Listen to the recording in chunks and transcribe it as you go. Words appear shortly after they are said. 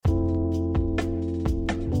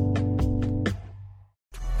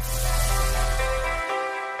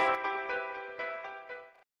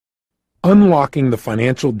unlocking the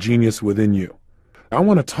financial genius within you. I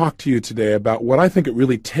want to talk to you today about what I think it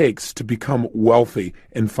really takes to become wealthy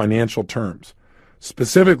in financial terms.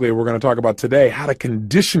 Specifically, we're going to talk about today how to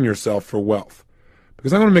condition yourself for wealth.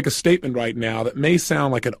 Because I'm going to make a statement right now that may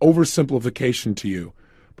sound like an oversimplification to you,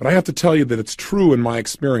 but I have to tell you that it's true in my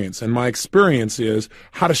experience. And my experience is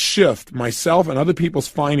how to shift myself and other people's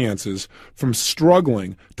finances from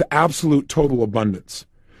struggling to absolute total abundance.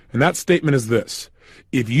 And that statement is this: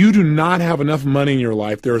 if you do not have enough money in your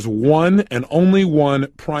life, there is one and only one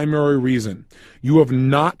primary reason. You have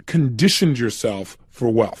not conditioned yourself for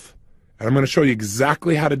wealth. And I'm going to show you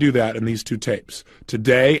exactly how to do that in these two tapes,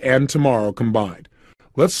 today and tomorrow combined.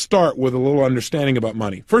 Let's start with a little understanding about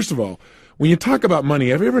money. First of all, when you talk about money,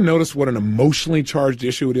 have you ever noticed what an emotionally charged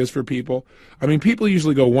issue it is for people? I mean, people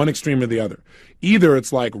usually go one extreme or the other. Either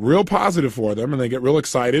it's like real positive for them and they get real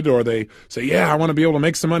excited, or they say, yeah, I want to be able to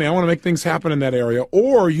make some money. I want to make things happen in that area.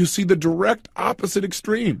 Or you see the direct opposite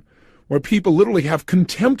extreme where people literally have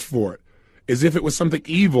contempt for it as if it was something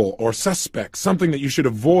evil or suspect, something that you should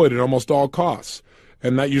avoid at almost all costs.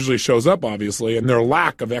 And that usually shows up, obviously, in their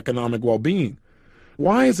lack of economic well-being.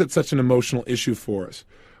 Why is it such an emotional issue for us?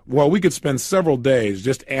 Well, we could spend several days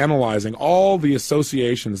just analyzing all the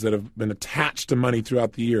associations that have been attached to money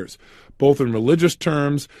throughout the years, both in religious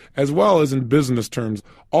terms as well as in business terms,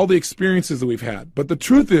 all the experiences that we've had. But the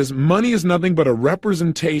truth is, money is nothing but a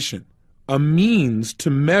representation, a means to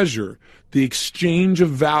measure the exchange of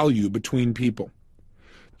value between people.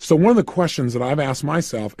 So one of the questions that I've asked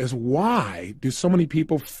myself is, why do so many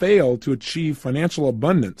people fail to achieve financial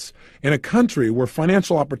abundance in a country where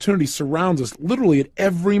financial opportunity surrounds us literally at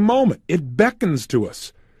every moment? It beckons to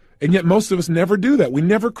us. And yet most of us never do that. We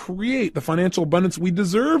never create the financial abundance we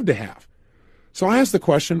deserve to have. So I asked the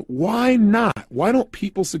question, why not? Why don't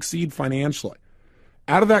people succeed financially?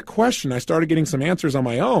 Out of that question, I started getting some answers on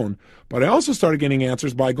my own, but I also started getting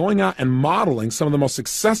answers by going out and modeling some of the most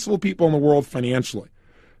successful people in the world financially.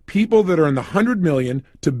 People that are in the 100 million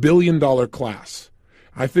to billion-dollar class.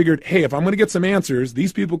 I figured, hey, if I'm going to get some answers,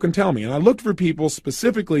 these people can tell me. And I looked for people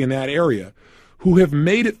specifically in that area who have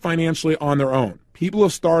made it financially on their own. People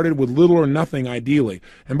have started with little or nothing, ideally.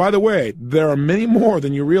 And by the way, there are many more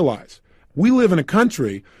than you realize. We live in a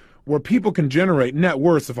country where people can generate net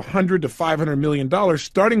worths of $100 to $500 million,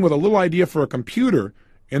 starting with a little idea for a computer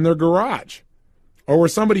in their garage. Or where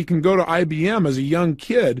somebody can go to IBM as a young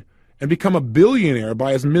kid and become a billionaire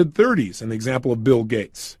by his mid-30s, in the example of Bill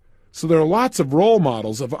Gates. So there are lots of role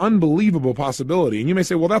models of unbelievable possibility. And you may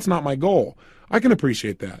say, well, that's not my goal. I can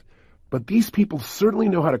appreciate that. But these people certainly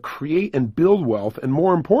know how to create and build wealth, and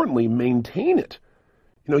more importantly, maintain it.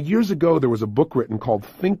 You know, years ago, there was a book written called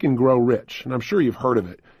Think and Grow Rich, and I'm sure you've heard of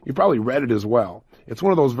it. You've probably read it as well. It's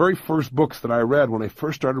one of those very first books that I read when I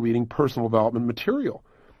first started reading personal development material.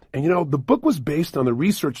 And you know, the book was based on the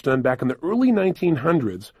research done back in the early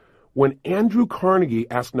 1900s when Andrew Carnegie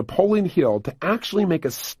asked Napoleon Hill to actually make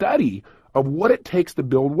a study of what it takes to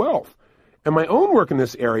build wealth. And my own work in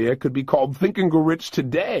this area could be called Think and Grow Rich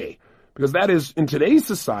Today, because that is, in today's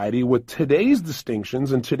society, with today's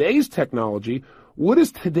distinctions and today's technology, what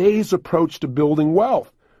is today's approach to building wealth?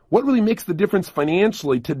 What really makes the difference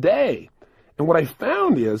financially today? And what I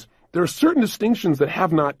found is there are certain distinctions that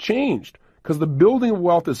have not changed, because the building of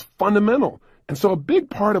wealth is fundamental. And so a big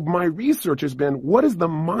part of my research has been, what is the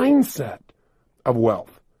mindset of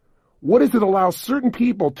wealth? What does it allow certain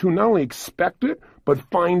people to not only expect it, but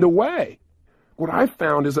find a way? What I've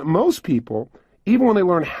found is that most people, even when they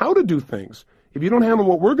learn how to do things, if you don't handle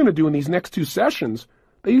what we're going to do in these next two sessions,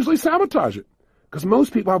 they usually sabotage it. Because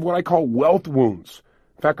most people have what I call wealth wounds.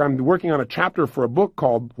 In fact, I'm working on a chapter for a book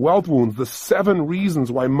called Wealth Wounds, the 7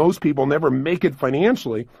 reasons why most people never make it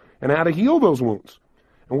financially and how to heal those wounds.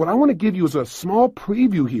 And what I want to give you is a small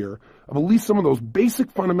preview here of at least some of those basic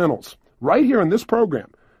fundamentals right here in this program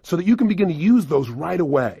so that you can begin to use those right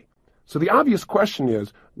away. So the obvious question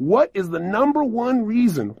is, what is the number one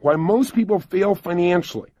reason why most people fail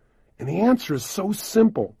financially? And the answer is so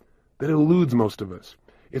simple that it eludes most of us.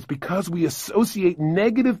 It's because we associate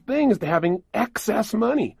negative things to having excess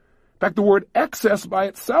money. In fact, the word excess by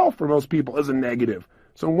itself for most people is a negative.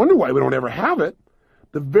 So I wonder why we don't ever have it.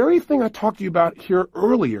 The very thing I talked to you about here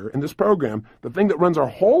earlier in this program, the thing that runs our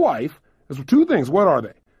whole life, is 2 things. What are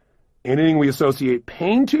they? Anything we associate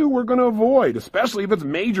pain to, we're going to avoid, especially if it's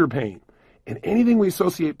major pain. And anything we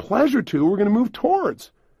associate pleasure to, we're going to move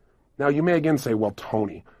towards. Now, you may again say, well,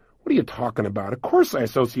 Tony, what are you talking about? Of course I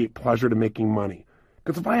associate pleasure to making money.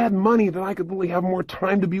 Because if I had money, then I could really have more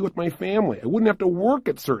time to be with my family. I wouldn't have to work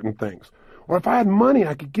at certain things. Or if I had money,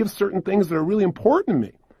 I could give certain things that are really important to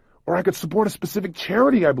me. Or I could support a specific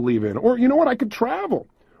charity I believe in. Or, you know what, I could travel.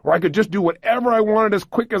 or I could just do whatever I wanted as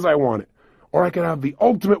quick as I wanted, or I could have the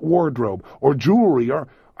ultimate wardrobe or jewelry, or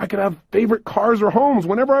I could have favorite cars or homes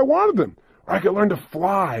whenever I wanted them, or I could learn to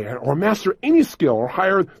fly or master any skill or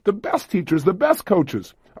hire the best teachers, the best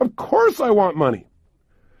coaches. Of course I want money.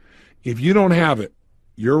 If you don't have it,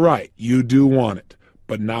 you're right. You do want it,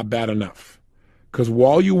 but not bad enough. Because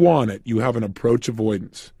while you want it, you have an approach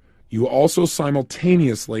avoidance. You also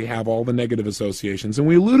simultaneously have all the negative associations. And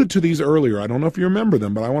we alluded to these earlier. I don't know if you remember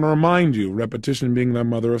them, but I want to remind you, repetition being the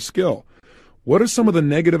mother of skill. What are some of the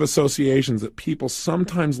negative associations that people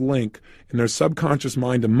sometimes link in their subconscious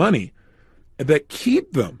mind to money that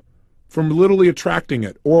keep them from literally attracting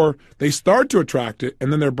it? Or they start to attract it,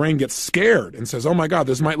 and then their brain gets scared and says, oh my God,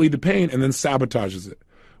 this might lead to pain, and then sabotages it.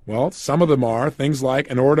 Well, some of them are things like,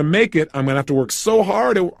 in order to make it, I'm going to have to work so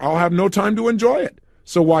hard, I'll have no time to enjoy it.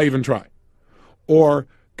 So why even try? Or,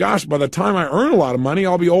 gosh, by the time I earn a lot of money,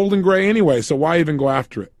 I'll be old and gray anyway, so why even go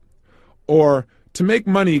after it? Or, to make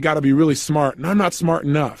money, you got to be really smart, and I'm not smart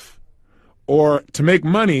enough. Or, to make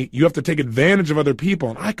money, you have to take advantage of other people,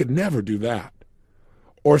 and I could never do that.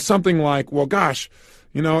 Or something like, well, gosh,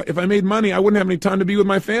 if I made money, I wouldn't have any time to be with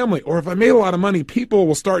my family. Or if I made a lot of money, people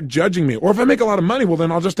will start judging me. Or if I make a lot of money, well,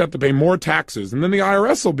 then I'll just have to pay more taxes, and then the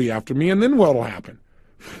IRS will be after me, and then what will happen?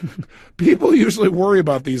 People usually worry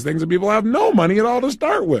about these things, and people have no money at all to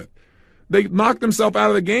start with. They knock themselves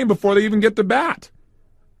out of the game before they even get to bat.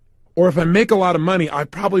 Or if I make a lot of money, I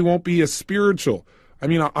probably won't be as spiritual.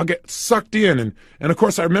 I'll get sucked in. And of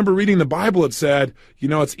course, I remember reading the Bible. It said,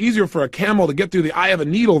 it's easier for a camel to get through the eye of a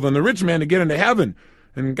needle than the rich man to get into heaven.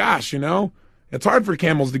 And gosh, it's hard for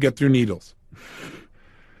camels to get through needles.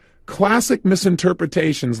 Classic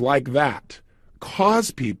misinterpretations like that cause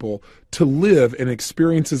people to live in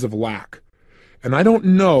experiences of lack. And I don't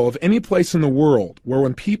know of any place in the world where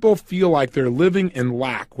when people feel like they're living in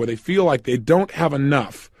lack, where they feel like they don't have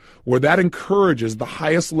enough, where that encourages the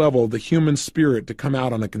highest level of the human spirit to come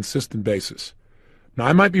out on a consistent basis. Now,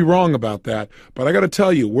 I might be wrong about that, but I got to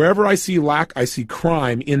tell you, wherever I see lack, I see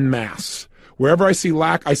crime in mass. Wherever I see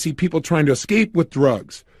lack, I see people trying to escape with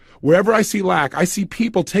drugs. Wherever I see lack, I see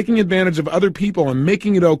people taking advantage of other people and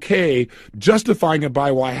making it okay, justifying it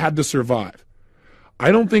by, well, I had to survive.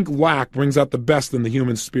 I don't think lack brings out the best in the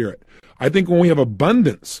human spirit. I think when we have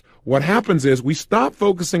abundance, what happens is we stop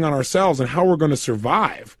focusing on ourselves and how we're going to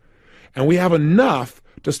survive, and we have enough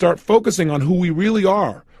to start focusing on who we really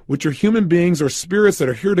are, which are human beings or spirits that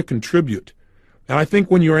are here to contribute. And I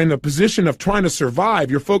think when you're in a position of trying to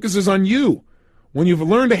survive, your focus is on you. When you've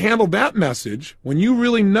learned to handle that message, when you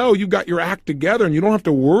really know you've got your act together and you don't have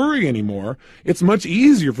to worry anymore, it's much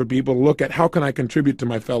easier for people to look at how can I contribute to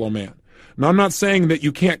my fellow man. Now, I'm not saying that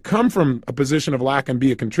you can't come from a position of lack and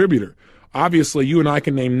be a contributor. Obviously, you and I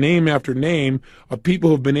can name after name of people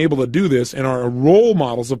who have been able to do this and are role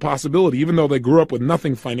models of possibility, even though they grew up with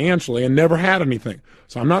nothing financially and never had anything.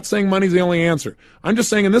 So I'm not saying money's the only answer. I'm just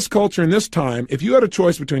saying in this culture, in this time, if you had a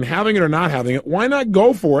choice between having it or not having it, why not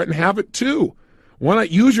go for it and have it too? Why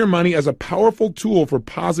not use your money as a powerful tool for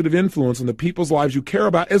positive influence in the people's lives you care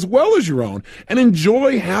about as well as your own, and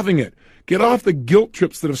enjoy having it? Get off the guilt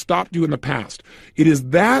trips that have stopped you in the past. It is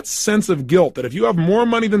that sense of guilt that if you have more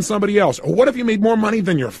money than somebody else, or what if you made more money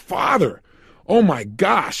than your father? Oh my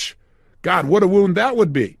gosh. God, what a wound that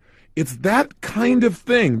would be. It's that kind of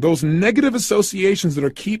thing, those negative associations that are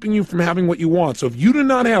keeping you from having what you want. So if you do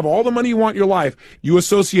not have all the money you want in your life, you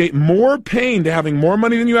associate more pain to having more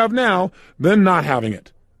money than you have now than not having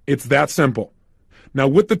it. It's that simple. Now,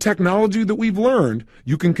 with the technology that we've learned,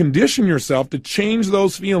 you can condition yourself to change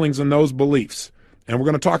those feelings and those beliefs. And we're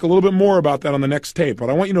going to talk a little bit more about that on the next tape. But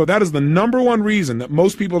I want you to know that is the number one reason that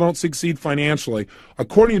most people don't succeed financially,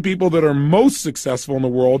 according to people that are most successful in the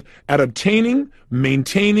world at obtaining,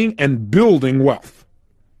 maintaining, and building wealth.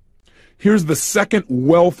 Here's the second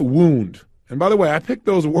wealth wound. And by the way, I picked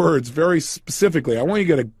those words very specifically. I want you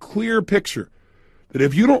to get a clear picture that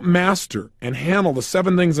if you don't master and handle the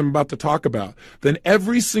 7 things I'm about to talk about, then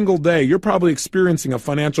every single day you're probably experiencing a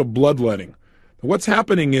financial bloodletting. What's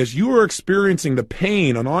happening is you are experiencing the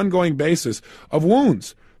pain on an ongoing basis of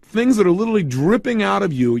wounds, things that are literally dripping out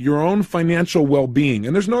of you, your own financial well-being,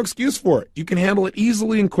 and there's no excuse for it. You can handle it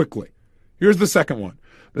easily and quickly. Here's the second one.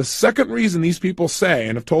 The second reason these people say,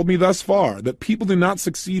 and have told me thus far, that people do not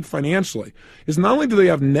succeed financially is not only do they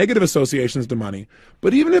have negative associations to money,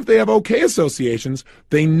 but even if they have okay associations,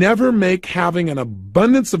 they never make having an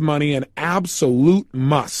abundance of money an absolute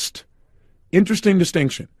must. Interesting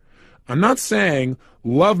distinction. I'm not saying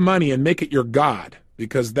love money and make it your God,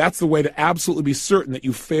 because that's the way to absolutely be certain that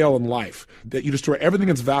you fail in life, that you destroy everything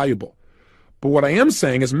that's valuable. But what I am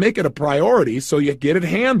saying is make it a priority so you get it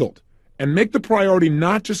handled. and make the priority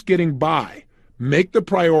not just getting by. Make the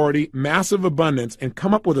priority massive abundance and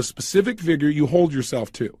come up with a specific figure you hold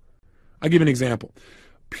yourself to. I'll give you an example.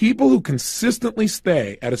 People who consistently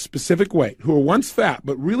stay at a specific weight, who are once fat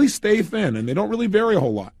but really stay thin and they don't really vary a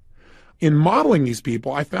whole lot. In modeling these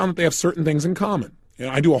people, I found that they have certain things in common.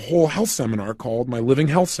 I do a whole health seminar called my Living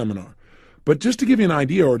Health Seminar. But just to give you an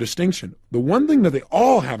idea or a distinction, the one thing that they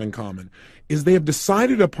all have in common is they have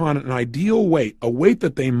decided upon an ideal weight, a weight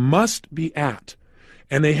that they must be at.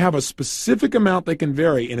 And they have a specific amount they can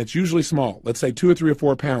vary, and it's usually small. Let's say 2 or 3 or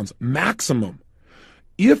 4 pounds, maximum.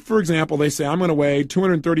 If, for example, they say, I'm going to weigh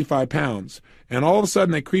 235 pounds, and all of a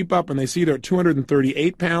sudden they creep up and they see they're at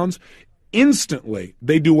 238 pounds, instantly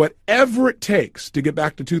they do whatever it takes to get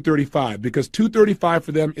back to 235, because 235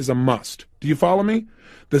 for them is a must. Do you follow me?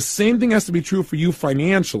 The same thing has to be true for you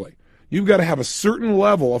financially. You've got to have a certain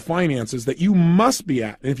level of finances that you must be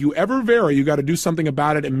at. And if you ever vary, you've got to do something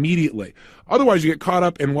about it immediately. Otherwise, you get caught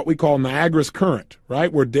up in what we call Niagara's current,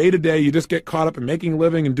 right? Where day to day, you just get caught up in making a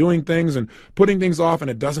living and doing things and putting things off,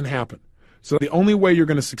 and it doesn't happen. So the only way you're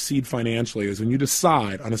going to succeed financially is when you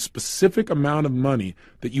decide on a specific amount of money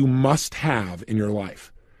that you must have in your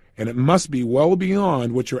life. And it must be well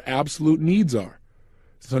beyond what your absolute needs are.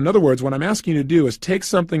 So in other words, what I'm asking you to do is take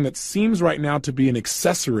something that seems right now to be an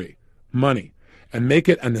accessory, money, and make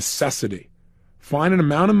it a necessity. Find an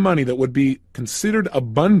amount of money that would be considered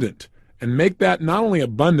abundant and make that not only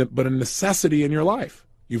abundant, but a necessity in your life.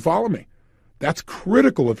 You follow me? That's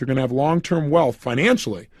critical if you're going to have long-term wealth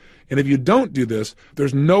financially. And if you don't do this,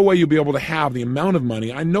 there's no way you'll be able to have the amount of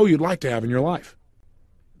money I know you'd like to have in your life.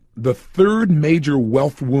 The third major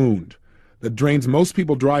wealth wound that drains most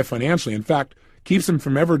people dry financially, in fact, keeps them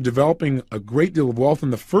from ever developing a great deal of wealth in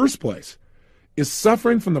the first place, is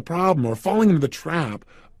suffering from the problem or falling into the trap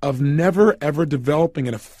of never ever developing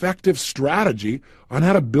an effective strategy on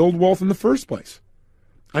how to build wealth in the first place.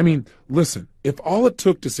 I mean, listen, if all it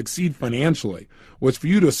took to succeed financially was for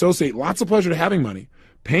you to associate lots of pleasure to having money,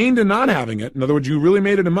 pain to not having it, in other words, you really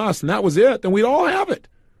made it a must, and that was it, then we'd all have it.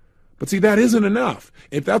 But see, that isn't enough.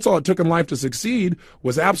 If that's all it took in life to succeed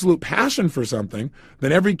was absolute passion for something,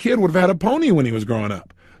 then every kid would have had a pony when he was growing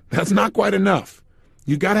up. That's not quite enough.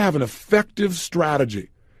 You got to have an effective strategy.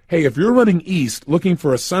 Hey, if you're running east looking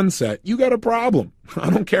for a sunset, you got a problem. I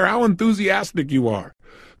don't care how enthusiastic you are.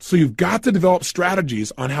 So you've got to develop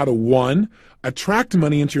strategies on how to, 1, attract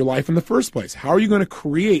money into your life in the first place. How are you going to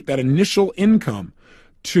create that initial income?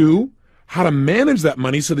 2, how to manage that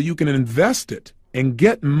money so that you can invest it and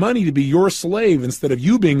get money to be your slave instead of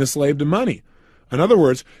you being the slave to money. In other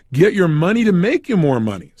words, get your money to make you more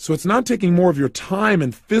money. So it's not taking more of your time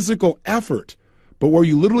and physical effort, but where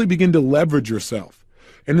you literally begin to leverage yourself.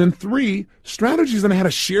 And then 3, strategies on how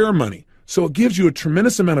to share money. So it gives you a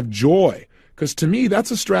tremendous amount of joy. Because to me,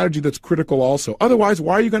 that's a strategy that's critical also. Otherwise,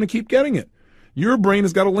 why are you going to keep getting it? Your brain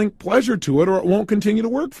has got to link pleasure to it or it won't continue to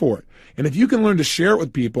work for it. And if you can learn to share it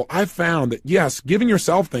with people, I've found that, yes, giving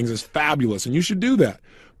yourself things is fabulous, and you should do that.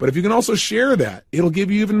 But if you can also share that, it'll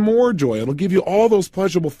give you even more joy. It'll give you all those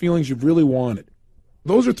pleasurable feelings you've really wanted.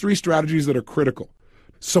 Those are 3 strategies that are critical.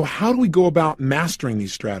 So how do we go about mastering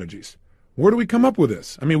these strategies? Where do we come up with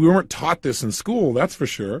this? I mean, we weren't taught this in school, that's for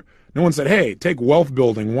sure. No one said, hey, take Wealth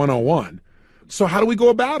Building 101. So how do we go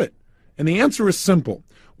about it? And the answer is simple.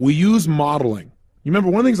 We use modeling. You remember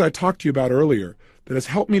one of the things I talked to you about earlier that has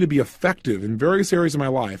helped me to be effective in various areas of my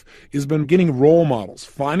life has been getting role models,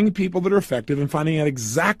 finding people that are effective and finding out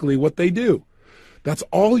exactly what they do. That's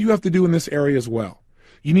all you have to do in this area as well.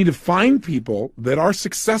 You need to find people that are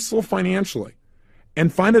successful financially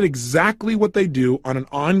and find out exactly what they do on an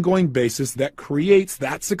ongoing basis that creates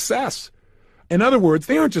that success. In other words,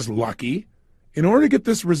 they aren't just lucky. In order to get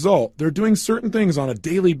this result, they're doing certain things on a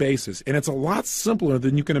daily basis, and it's a lot simpler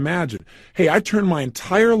than you can imagine. Hey, I turned my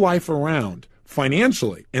entire life around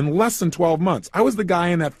financially in less than 12 months. I was the guy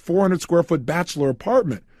in that 400 square foot bachelor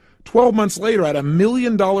apartment. 12 months later, I had $1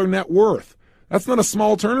 million net worth. That's not a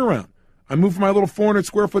small turnaround. I moved from my little 400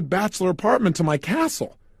 square foot bachelor apartment to my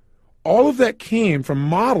castle. All of that came from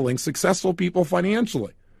modeling successful people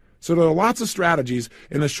financially. So there are lots of strategies.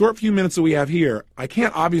 In the short few minutes that we have here, I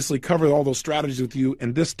can't obviously cover all those strategies with you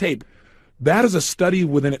in this tape. That is a study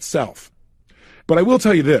within itself. But I will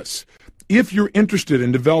tell you this. If you're interested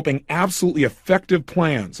in developing absolutely effective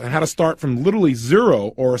plans on how to start from literally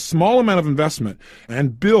zero or a small amount of investment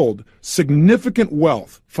and build significant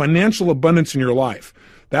wealth, financial abundance in your life,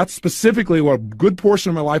 that's specifically what a good portion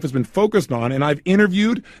of my life has been focused on, and I've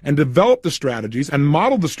interviewed and developed the strategies and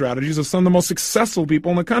modeled the strategies of some of the most successful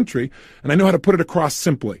people in the country, and I know how to put it across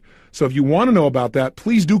simply. So if you want to know about that,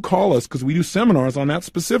 please do call us because we do seminars on that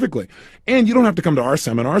specifically. And you don't have to come to our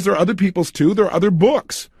seminars. There are other people's too. There are other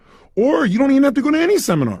books. Or you don't even have to go to any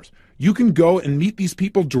seminars. You can go and meet these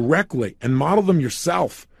people directly and model them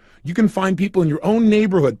yourself. You can find people in your own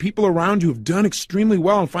neighborhood, people around you who've done extremely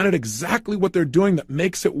well, and find out exactly what they're doing that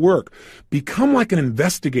makes it work. Become like an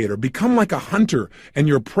investigator. Become like a hunter, and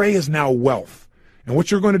your prey is now wealth. And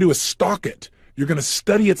what you're going to do is stalk it. You're going to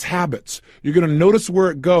study its habits. You're going to notice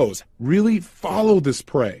where it goes. Really follow this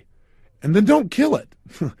prey. And then don't kill it.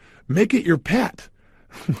 Make it your pet.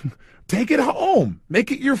 Take it home.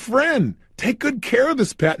 Make it your friend. Take good care of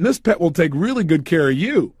this pet, and this pet will take really good care of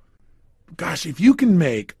you. Gosh, if you can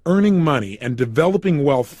make earning money and developing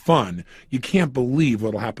wealth fun, you can't believe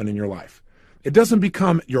what will happen in your life. It doesn't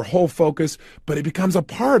become your whole focus, but it becomes a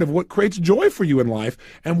part of what creates joy for you in life.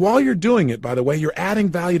 And while you're doing it, by the way, you're adding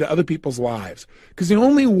value to other people's lives. Because the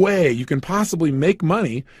only way you can possibly make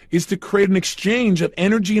money is to create an exchange of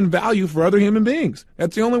energy and value for other human beings.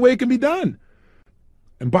 That's the only way it can be done.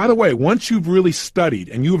 And by the way, once you've really studied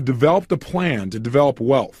and you have developed a plan to develop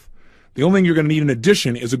wealth, the only thing you're going to need in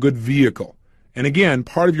addition is a good vehicle. And again,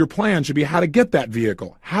 part of your plan should be how to get that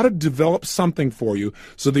vehicle, how to develop something for you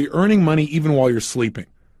so that you're earning money even while you're sleeping.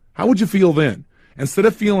 How would you feel then? Instead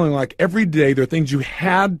of feeling like every day there are things you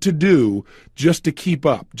had to do just to keep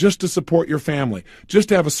up, just to support your family, just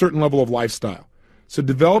to have a certain level of lifestyle. So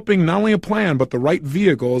developing not only a plan, but the right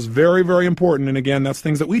vehicle is very, very important. And again, that's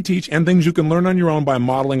things that we teach and things you can learn on your own by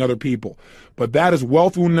modeling other people. But that is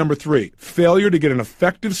wealth wound number 3, failure to get an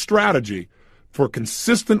effective strategy for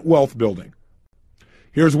consistent wealth building.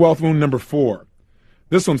 Here's wealth wound number 4.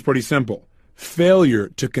 This one's pretty simple. Failure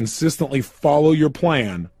to consistently follow your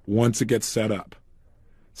plan once it gets set up.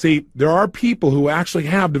 See, there are people who actually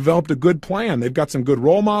have developed a good plan. They've got some good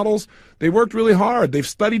role models. They worked really hard. They've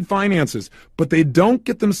studied finances, but they don't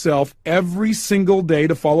get themselves every single day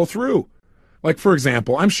to follow through. Like, for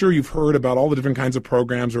example, I'm sure you've heard about all the different kinds of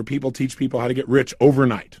programs where people teach people how to get rich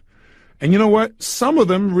overnight. And you know what? Some of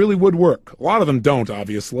them really would work. A lot of them don't,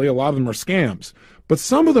 obviously. A lot of them are scams. But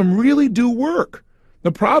some of them really do work.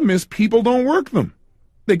 The problem is people don't work them.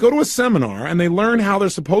 They go to a seminar and they learn how they're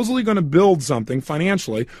supposedly going to build something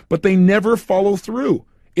financially, but they never follow through.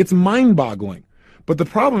 It's mind-boggling. But the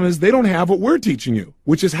problem is they don't have what we're teaching you,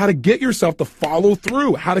 which is how to get yourself to follow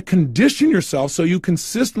through, how to condition yourself so you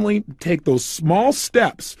consistently take those small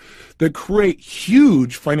steps that create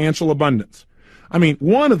huge financial abundance. I mean,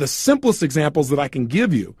 one of the simplest examples that I can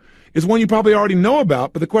give you is one you probably already know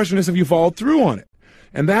about, but the question is, have you followed through on it?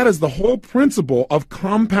 And that is the whole principle of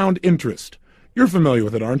compound interest. You're familiar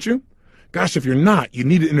with it, aren't you? Gosh, if you're not, you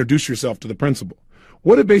need to introduce yourself to the principle.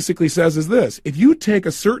 What it basically says is this: if you take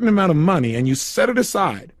a certain amount of money and you set it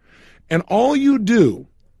aside, and all you do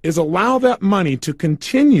is allow that money to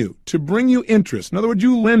continue to bring you interest, in other words,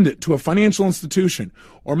 you lend it to a financial institution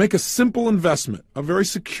or make a simple investment, a very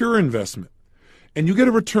secure investment, and you get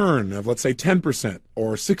a return of, let's say, 10%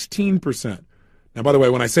 or 16%. Now, by the way,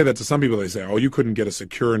 when I say that to some people, they say, oh, you couldn't get a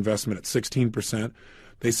secure investment at 16%.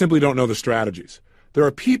 They simply don't know the strategies. There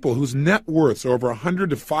are people whose net worths are over $100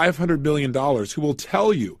 to $500 million who will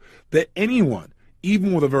tell you that anyone,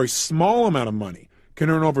 even with a very small amount of money, can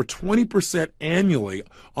earn over 20% annually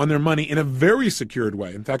on their money in a very secured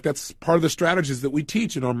way. In fact, that's part of the strategies that we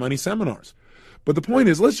teach in our money seminars. But the point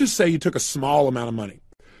is, let's just say you took a small amount of money.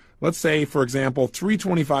 Let's say, for example,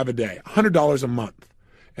 $325 a day, $100 a month.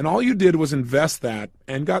 And all you did was invest that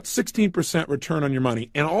and got 16% return on your money.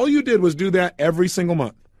 And all you did was do that every single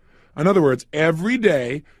month. In other words, every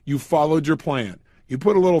day you followed your plan. You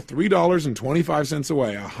put a little $3.25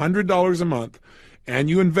 away, $100 a month, and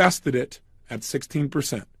you invested it at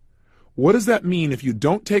 16%. What does that mean if you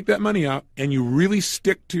don't take that money out and you really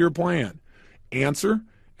stick to your plan? Answer: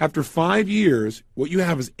 after 5 years, what you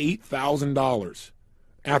have is $8,000.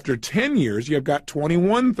 After 10 years, you've got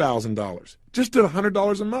 $21,000, just at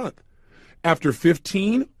 $100 a month. After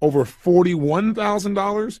 15, over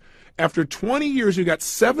 $41,000. After 20 years, you got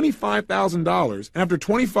 $75,000. And after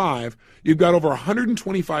 25, you've got over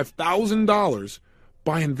 $125,000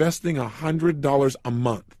 by investing $100 a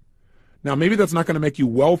month. Now, maybe that's not going to make you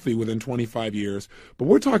wealthy within 25 years, but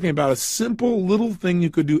we're talking about a simple little thing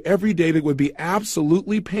you could do every day that would be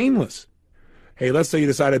absolutely painless. Hey, let's say you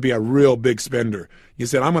decided to be a real big spender. You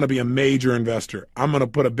said, I'm going to be a major investor. I'm going to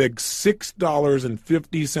put a big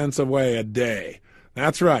 $6.50 away a day.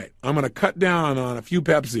 That's right. I'm going to cut down on a few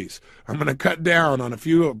Pepsis. I'm going to cut down on a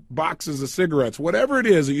few boxes of cigarettes, whatever it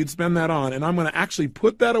is that you'd spend that on, and I'm going to actually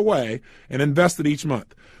put that away and invest it each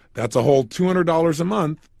month. That's a whole $200 a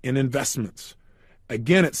month in investments.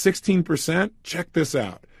 Again, at 16%, check this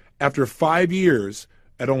out. After 5 years,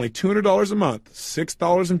 at only $200 a month,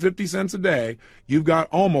 $6.50 a day, you've got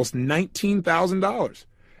almost $19,000.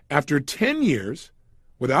 After 10 years,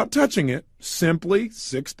 without touching it, simply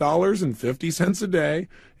 $6.50 a day,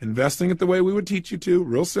 investing it the way we would teach you to,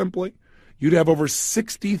 real simply, you'd have over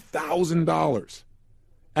 $60,000.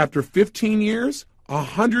 After 15 years,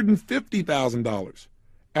 $150,000.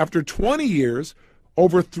 After 20 years,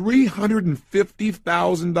 over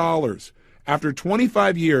 $350,000. After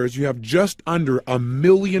 25 years, you have just under $1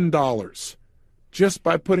 million just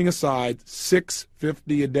by putting aside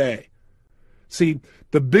 $6.50 a day. See,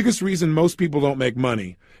 the biggest reason most people don't make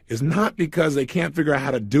money is not because they can't figure out how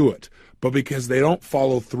to do it, but because they don't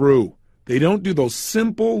follow through. They don't do those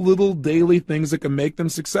simple little daily things that can make them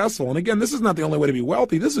successful. And again, this is not the only way to be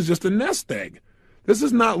wealthy. This is just a nest egg. This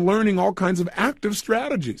is not learning all kinds of active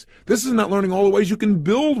strategies. This is not learning all the ways you can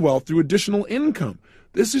build wealth through additional income.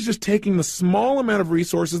 This is just taking the small amount of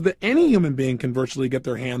resources that any human being can virtually get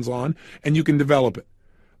their hands on, and you can develop it.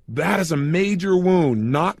 That is a major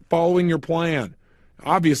wound, not following your plan.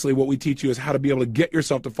 Obviously, what we teach you is how to be able to get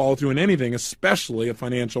yourself to follow through in anything, especially a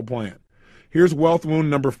financial plan. Here's wealth wound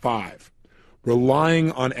number 5,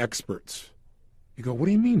 relying on experts. You go, what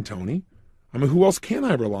do you mean, Tony? I mean, who else can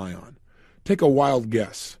I rely on? Take a wild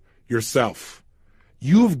guess. Yourself.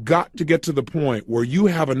 You've got to get to the point where you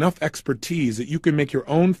have enough expertise that you can make your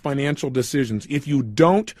own financial decisions. If you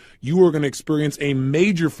don't, you are going to experience a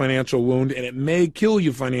major financial wound, and it may kill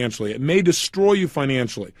you financially. It may destroy you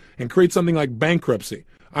financially and create something like bankruptcy.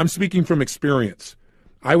 I'm speaking from experience.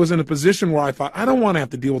 I was in a position where I thought, I don't want to have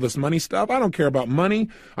to deal with this money stuff. I don't care about money.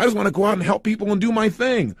 I just want to go out and help people and do my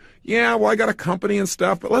thing. Yeah, well, I got a company and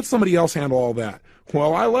stuff, but let somebody else handle all that.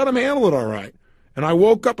 Well, I let them handle it all right. And I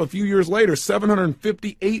woke up a few years later,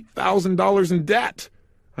 $758,000 in debt.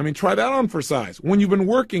 I mean, try that on for size. When you've been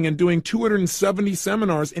working and doing 270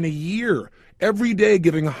 seminars in a year, every day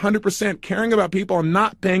giving 100%, caring about people and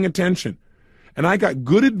not paying attention. And I got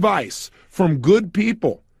good advice from good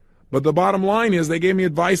people. But the bottom line is they gave me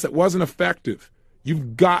advice that wasn't effective.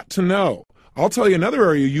 You've got to know. I'll tell you another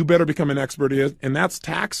area you better become an expert in, and that's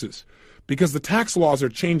taxes. Because the tax laws are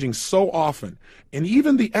changing so often, and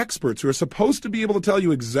even the experts who are supposed to be able to tell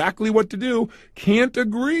you exactly what to do can't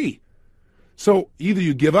agree. So either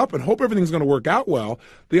you give up and hope everything's going to work out well.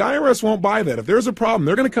 The IRS won't buy that. If there's a problem,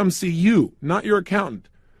 they're going to come see you, not your accountant.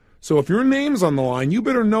 So if your name's on the line, you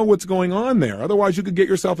better know what's going on there. Otherwise, you could get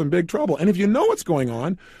yourself in big trouble. And if you know what's going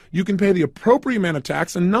on, you can pay the appropriate amount of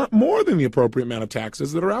tax and not more than the appropriate amount of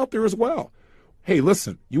taxes that are out there as well. Hey,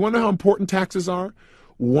 listen, you want to know how important taxes are?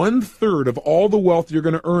 1/3 of all the wealth you're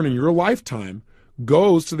going to earn in your lifetime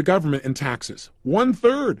goes to the government in taxes.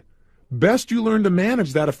 1/3. Best you learn to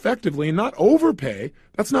manage that effectively and not overpay.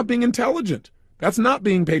 That's not being intelligent. That's not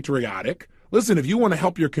being patriotic. Listen, if you want to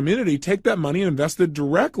help your community, take that money and invest it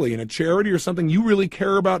directly in a charity or something you really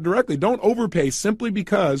care about directly. Don't overpay simply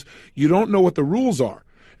because you don't know what the rules are.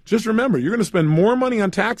 Just remember, you're going to spend more money on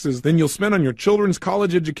taxes than you'll spend on your children's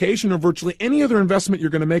college education or virtually any other investment you're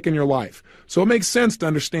going to make in your life. So it makes sense to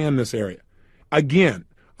understand this area. Again,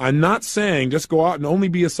 I'm not saying just go out and only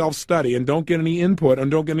be a self-study and don't get any input and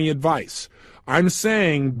don't get any advice. I'm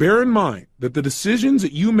saying bear in mind that the decisions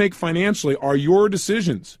that you make financially are your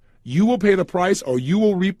decisions. You will pay the price or you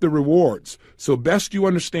will reap the rewards. So best you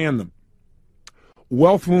understand them.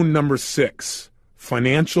 Wealth wound number 6,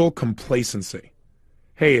 financial complacency.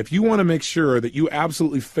 Hey, if you want to make sure that you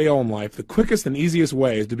absolutely fail in life, the quickest and easiest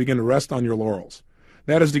way is to begin to rest on your laurels.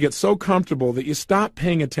 That is to get so comfortable that you stop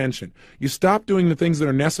paying attention. You stop doing the things that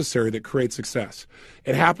are necessary that create success.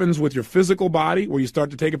 It happens with your physical body where you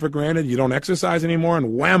start to take it for granted. You don't exercise anymore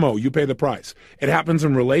and whammo, you pay the price. It happens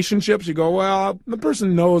in relationships. You go, well, the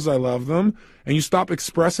person knows I love them, and you stop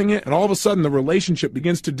expressing it, and all of a sudden the relationship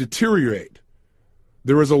begins to deteriorate.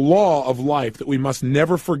 There is a law of life that we must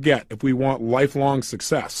never forget if we want lifelong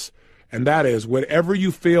success, and that is whatever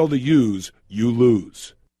you fail to use, you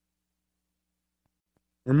lose.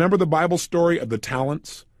 Remember the Bible story of the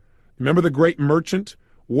talents? Remember the great merchant?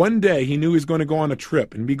 One day he knew he was going to go on a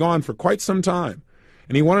trip and be gone for quite some time,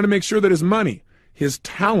 and he wanted to make sure that his money, his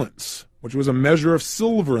talents, which was a measure of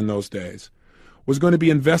silver in those days, was going to be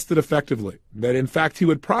invested effectively, that in fact he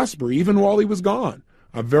would prosper even while he was gone.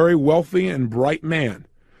 A very wealthy and bright man.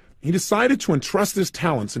 He decided to entrust his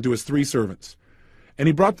talents into his 3 servants. And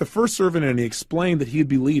he brought the first servant in and he explained that he'd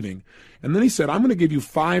be leaving. And then he said, I'm going to give you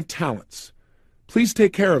 5 talents. Please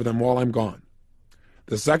take care of them while I'm gone.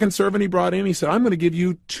 The second servant he brought in, he said, I'm going to give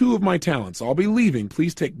you 2 of my talents. I'll be leaving.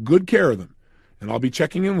 Please take good care of them. And I'll be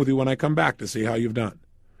checking in with you when I come back to see how you've done.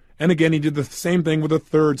 And again, he did the same thing with the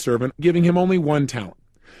third servant, giving him only 1 talent.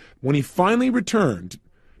 When he finally returned,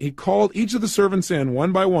 he called each of the servants in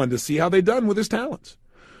one by one to see how they'd done with his talents.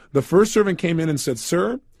 The first servant came in and said,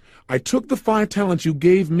 "Sir, I took the 5 talents you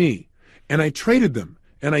gave me, and I traded them,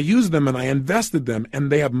 and I used them, and I invested them,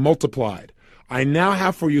 and they have multiplied. I now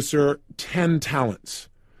have for you, sir, 10 talents.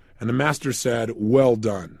 And the master said, "Well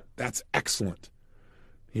done. That's excellent."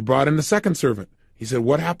 He brought in the second servant. He said,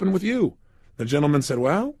 "What happened with you?" The gentleman said,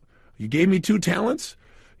 "Well, you gave me 2 talents.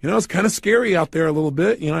 It's kind of scary out there a little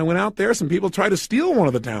bit. I went out there, some people tried to steal one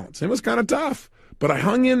of the talents. It was kind of tough. But I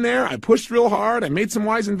hung in there, I pushed real hard, I made some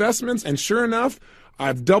wise investments, and sure enough,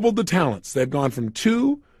 I've doubled the talents. They've gone from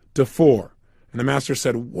 2 to 4. And the master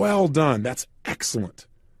said, "Well done, that's excellent."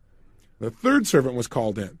 The third servant was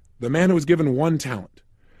called in, the man who was given 1 talent.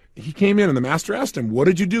 He came in and the master asked him, "What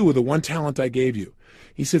did you do with the 1 talent I gave you?"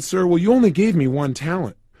 He said, "Sir, well, you only gave me 1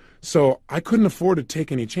 talent. So I couldn't afford to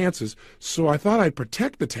take any chances, so I thought I'd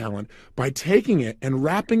protect the talent by taking it and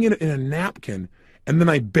wrapping it in a napkin, and then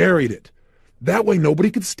I buried it. That way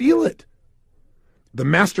nobody could steal it." The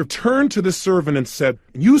master turned to the servant and said,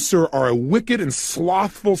 "You, sir, are a wicked and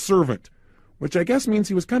slothful servant," which I guess means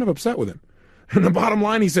he was kind of upset with him. And the bottom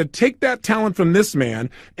line, he said, "Take that talent from this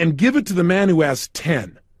man and give it to the man who has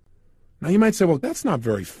 10. Now you might say, well, that's not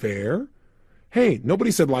very fair. Hey,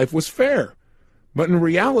 nobody said life was fair. But in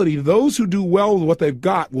reality, those who do well with what they've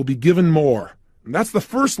got will be given more. And that's the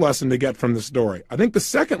first lesson to get from the story. I think the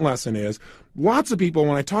second lesson is, lots of people,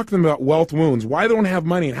 when I talk to them about wealth wounds, why they don't have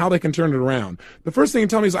money and how they can turn it around, the first thing they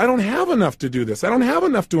tell me is, I don't have enough to do this. I don't have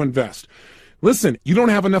enough to invest. Listen, you don't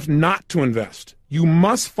have enough not to invest. You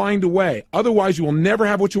must find a way. Otherwise, you will never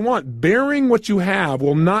have what you want. Bearing what you have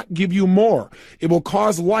will not give you more. It will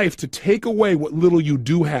cause life to take away what little you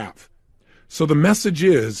do have. So the message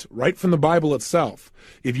is, right from the Bible itself,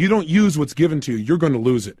 if you don't use what's given to you, you're going to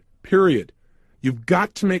lose it, period. You've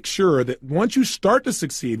got to make sure that once you start to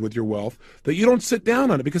succeed with your wealth, that you don't sit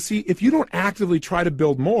down on it. Because, see, if you don't actively try to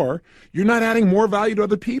build more, you're not adding more value to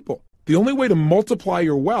other people. The only way to multiply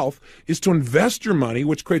your wealth is to invest your money,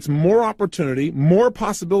 which creates more opportunity, more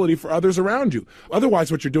possibility for others around you.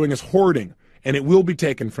 Otherwise, what you're doing is hoarding, and it will be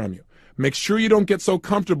taken from you. Make sure you don't get so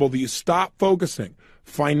comfortable that you stop focusing.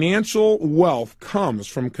 Financial wealth comes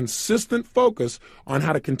from consistent focus on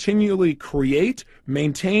how to continually create,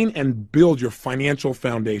 maintain, and build your financial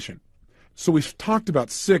foundation. So we've talked about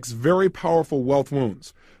 6 very powerful wealth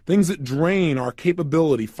wounds, things that drain our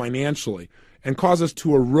capability financially and cause us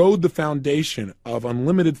to erode the foundation of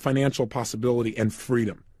unlimited financial possibility and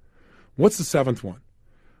freedom. What's the 7th one?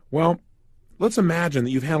 Well, let's imagine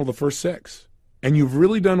that you've handled the first 6 and you've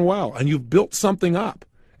really done well and you've built something up.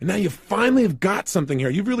 And now you finally have got something here.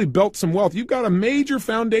 You've really built some wealth. You've got a major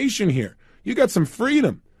foundation here. You got some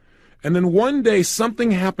freedom. And then one day something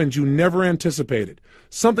happens you never anticipated.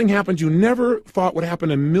 Something happens you never thought would happen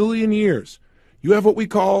in a million years. You have what we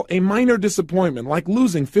call a minor disappointment, like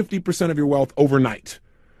losing 50% of your wealth overnight.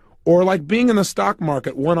 Or like being in the stock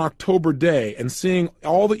market one October day and seeing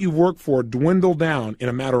all that you've worked for dwindle down in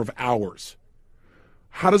a matter of hours.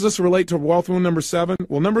 How does this relate to wealth wound number 7?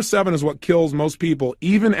 Well, number 7 is what kills most people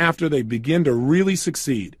even after they begin to really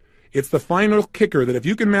succeed. It's the final kicker that if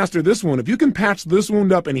you can master this wound, if you can patch this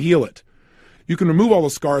wound up and heal it, you can remove all the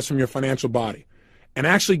scars from your financial body and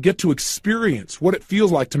actually get to experience what it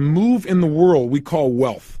feels like to move in the world we call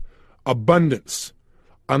wealth, abundance,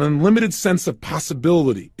 an unlimited sense of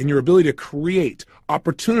possibility in your ability to create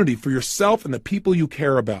opportunity for yourself and the people you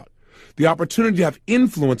care about, the opportunity to have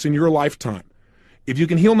influence in your lifetime. If you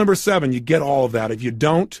can heal number 7, you get all of that. If you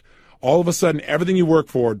don't, all of a sudden, everything you work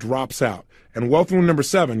for drops out. And wealth wound number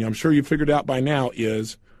 7, I'm sure you've figured out by now,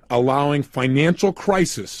 is allowing financial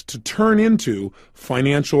crisis to turn into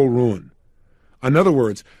financial ruin. In other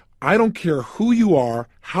words, I don't care who you are,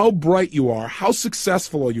 how bright you are, how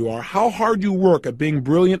successful you are, how hard you work at being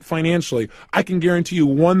brilliant financially, I can guarantee you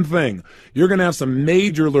one thing. You're going to have some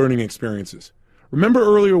major learning experiences. Remember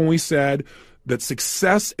earlier when we said that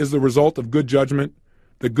success is the result of good judgment,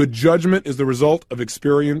 that good judgment is the result of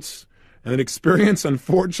experience, and that experience,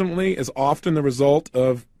 unfortunately, is often the result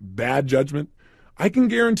of bad judgment? I can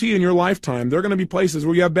guarantee in your lifetime there are going to be places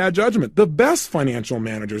where you have bad judgment. The best financial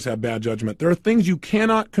managers have bad judgment. There are things you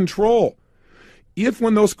cannot control. If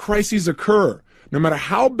when those crises occur, no matter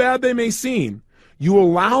how bad they may seem, you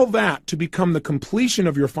allow that to become the completion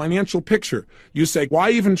of your financial picture. You say,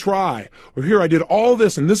 why even try? Or here, I did all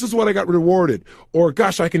this and this is what I got rewarded. Or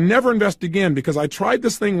gosh, I can never invest again because I tried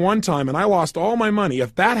this thing one time and I lost all my money.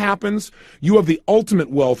 If that happens, you have the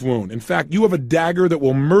ultimate wealth wound. In fact, you have a dagger that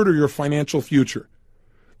will murder your financial future.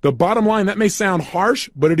 The bottom line, that may sound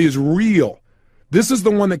harsh, but it is real. This is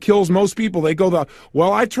the one that kills most people. They go,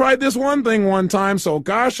 well, I tried this one thing one time, so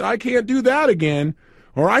gosh, I can't do that again.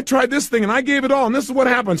 Or I tried this thing and I gave it all and this is what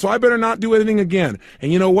happened, so I better not do anything again.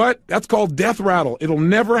 And you know what? That's called death rattle. It'll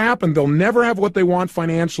never happen. They'll never have what they want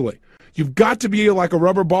financially. You've got to be like a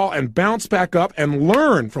rubber ball and bounce back up and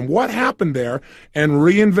learn from what happened there and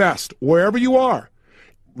reinvest wherever you are.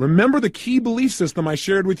 Remember the key belief system I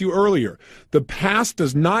shared with you earlier. The past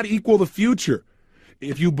does not equal the future.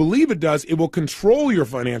 If you believe it does, it will control your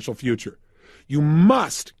financial future. You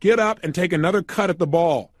must get up and take another cut at the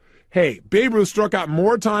ball. Hey, Babe Ruth struck out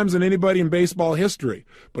more times than anybody in baseball history,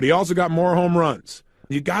 but he also got more home runs.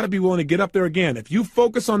 You got to be willing to get up there again. If you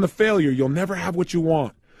focus on the failure, you'll never have what you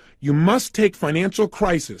want. You must take financial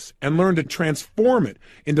crisis and learn to transform it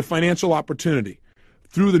into financial opportunity.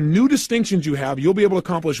 Through the new distinctions you have, you'll be able to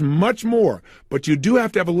accomplish much more, but you do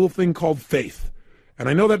have to have a little thing called faith. And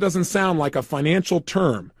I know that doesn't sound like a financial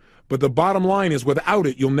term, but the bottom line is without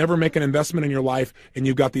it, you'll never make an investment in your life, and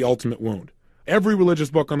you've got the ultimate wound. Every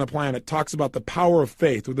religious book on the planet talks about the power of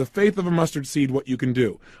faith. With the faith of a mustard seed, what you can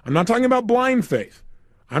do. I'm not talking about blind faith.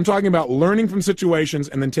 I'm talking about learning from situations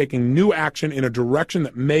and then taking new action in a direction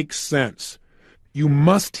that makes sense. You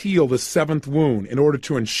must heal the seventh wound in order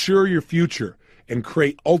to ensure your future and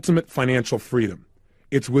create ultimate financial freedom.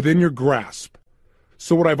 It's within your grasp.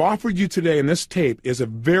 So what I've offered you today in this tape is a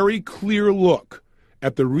very clear look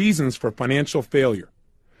at the reasons for financial failure.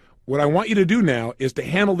 What I want you to do now is to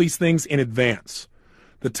handle these things in advance.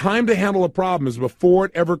 The time to handle a problem is before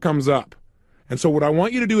it ever comes up. And so what I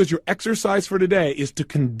want you to do as your exercise for today is to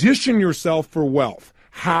condition yourself for wealth.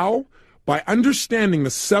 How? By understanding the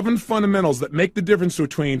 7 fundamentals that make the difference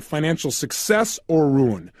between financial success or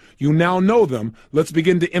ruin. You now know them. Let's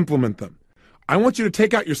begin to implement them. I want you to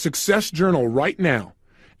take out your success journal right now,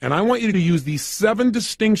 and I want you to use these 7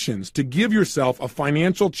 distinctions to give yourself a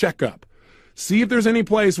financial checkup. See if there's any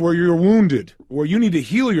place where you're wounded, where you need to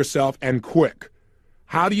heal yourself, and quick.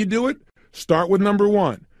 How do you do it? Start with number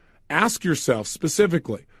 1. Ask yourself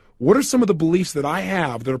specifically, what are some of the beliefs that I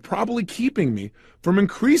have that are probably keeping me from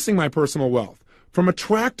increasing my personal wealth, from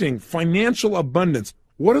attracting financial abundance?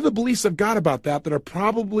 What are the beliefs I've got about that are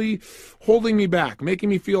probably holding me back, making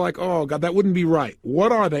me feel like, oh, God, that wouldn't be right?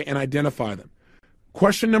 What are they? And identify them.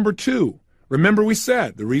 Question number 2. Remember we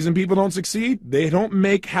said the reason people don't succeed, they don't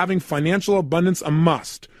make having financial abundance a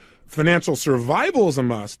must. Financial survival is a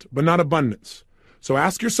must, but not abundance. So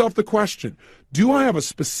ask yourself the question, do I have a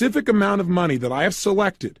specific amount of money that I have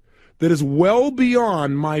selected that is well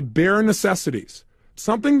beyond my bare necessities?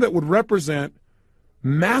 Something that would represent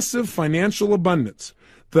massive financial abundance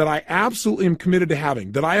that I absolutely am committed to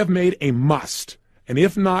having, that I have made a must. And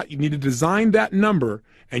if not, you need to design that number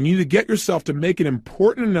and you need to get yourself to make it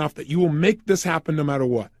important enough that you will make this happen no matter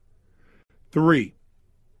what. 3,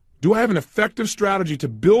 do I have an effective strategy to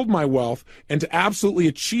build my wealth and to absolutely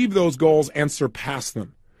achieve those goals and surpass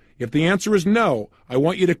them? If the answer is no, I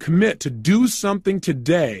want you to commit to do something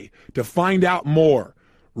today to find out more.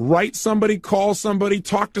 Write somebody, call somebody,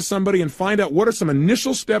 talk to somebody, and find out what are some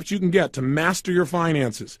initial steps you can get to master your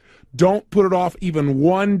finances. Don't put it off even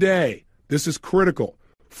one day. This is critical.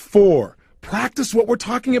 4, practice what we're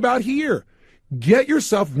talking about here. Get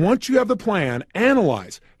yourself, once you have the plan,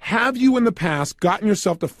 analyze. Have you in the past gotten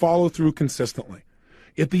yourself to follow through consistently?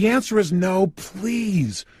 If the answer is no,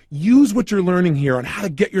 please use what you're learning here on how to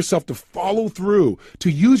get yourself to follow through, to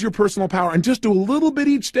use your personal power, and just do a little bit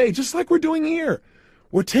each day, just like we're doing here.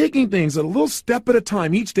 We're taking things a little step at a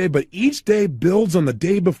time each day, but each day builds on the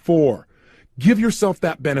day before. Give yourself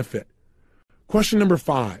that benefit. Question number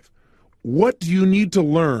 5. What do you need to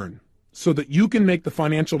learn so that you can make the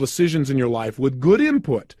financial decisions in your life with good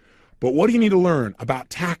input? But what do you need to learn about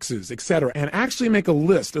taxes, etc., and actually make a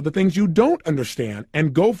list of the things you don't understand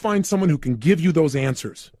and go find someone who can give you those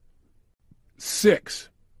answers. 6.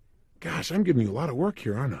 Gosh, I'm giving you a lot of work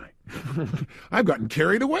here, aren't I? I've gotten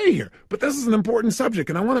carried away here. But this is an important subject,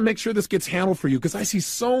 and I want to make sure this gets handled for you because I see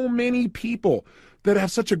so many people that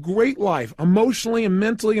have such a great life, emotionally and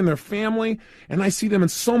mentally, and their family, and I see them in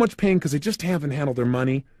so much pain because they just haven't handled their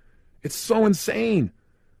money. It's so insane.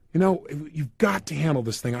 You know, you've got to handle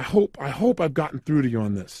this thing. I hope I've gotten through to you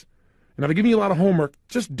on this. And I've given you a lot of homework.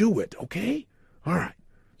 Just do it, okay? All right.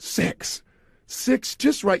 6,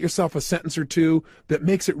 just write yourself a sentence or 2 that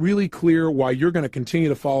makes it really clear why you're going to continue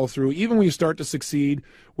to follow through, even when you start to succeed,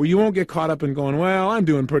 where you won't get caught up in going, well, I'm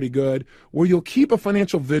doing pretty good, where you'll keep a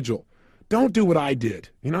financial vigil. Don't do what I did.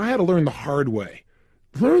 You know, I had to learn the hard way.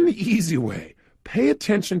 Learn the easy way. Pay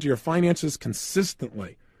attention to your finances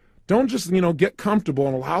consistently. Don't just, get comfortable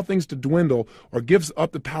and allow things to dwindle or give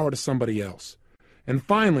up the power to somebody else. And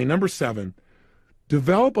finally, number 7,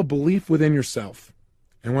 develop a belief within yourself.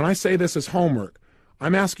 And when I say this as homework,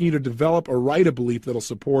 I'm asking you to develop or write a belief that'll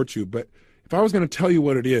support you. But if I was going to tell you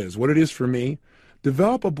what it is for me,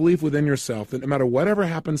 develop a belief within yourself that no matter whatever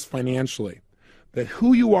happens financially, that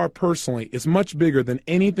who you are personally is much bigger than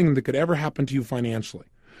anything that could ever happen to you financially,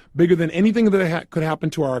 bigger than anything that could happen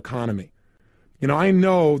to our economy. You know, I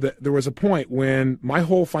know that there was a point when my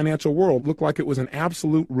whole financial world looked like it was in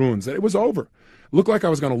absolute ruins, that it was over. It looked like I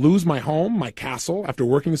was going to lose my home, my castle, after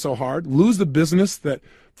working so hard, lose the business that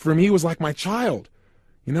for me was like my child.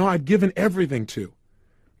 You know, I'd given everything to.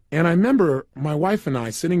 And I remember my wife and I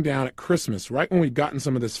sitting down at Christmas, right when we'd gotten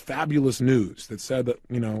some of this fabulous news that said that,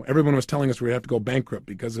 you know, everyone was telling us we'd have to go bankrupt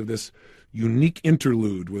because of this unique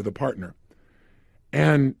interlude with a partner.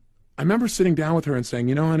 And I remember sitting down with her and saying,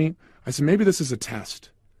 you know, honey, I said, maybe this is a test.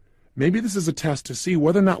 Maybe this is a test to see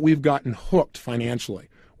whether or not we've gotten hooked financially,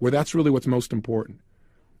 where that's really what's most important.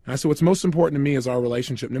 And I said, what's most important to me is our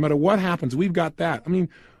relationship. No matter what happens, we've got that. I mean,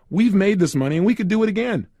 we've made this money and we could do it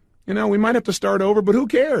again. You know, we might have to start over, but who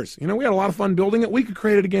cares? You know, we had a lot of fun building it. We could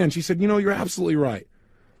create it again. She said, you know, you're absolutely right.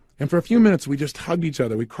 And for a few minutes, we just hugged each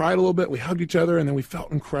other. We cried a little bit, we hugged each other, and then we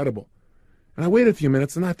felt incredible. And I waited a few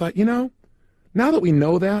minutes and I thought, you know, now that we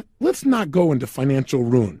know that, let's not go into financial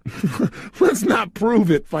ruin. Let's not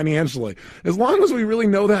prove it financially. As long as we really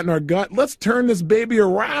know that in our gut, let's turn this baby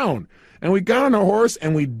around. And we got on our horse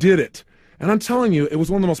and we did it. And I'm telling you, it was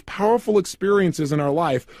one of the most powerful experiences in our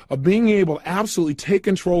life of being able to absolutely take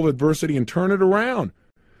control of adversity and turn it around.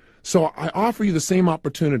 So I offer you the same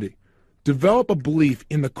opportunity. Develop a belief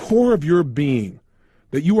in the core of your being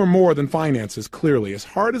that you are more than finances, clearly. As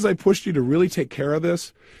hard as I pushed you to really take care of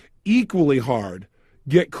this, equally hard,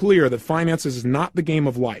 get clear that finances is not the game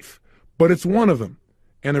of life, but it's one of them.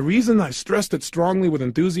 And the reason I stressed it strongly with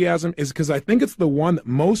enthusiasm is because I think it's the one that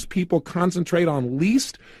most people concentrate on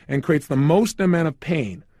least and creates the most amount of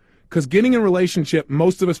pain. Because getting in a relationship,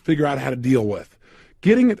 most of us figure out how to deal with.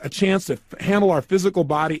 Getting a chance to handle our physical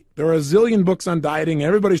body, there are a zillion books on dieting, and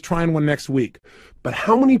everybody's trying one next week. But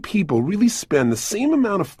how many people really spend the same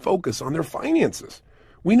amount of focus on their finances?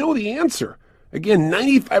 We know the answer. Again,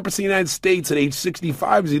 95% of the United States at age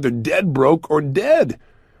 65 is either dead broke or dead.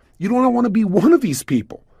 You don't want to be one of these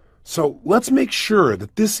people. So let's make sure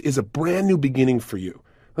that this is a brand new beginning for you.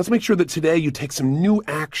 Let's make sure that today you take some new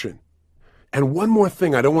action. And one more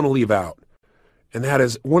thing I don't want to leave out, and that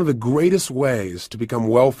is one of the greatest ways to become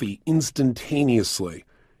wealthy instantaneously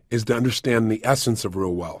is to understand the essence of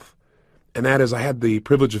real wealth. And that is, I had the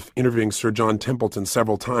privilege of interviewing Sir John Templeton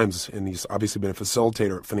several times, and he's obviously been a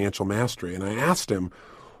facilitator at Financial Mastery. And I asked him,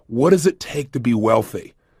 what does it take to be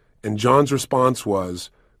wealthy? And John's response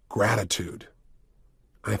was, gratitude.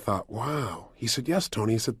 I thought, wow. He said, yes,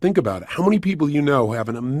 Tony. He said, think about it. How many people you know who have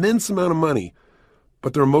an immense amount of money,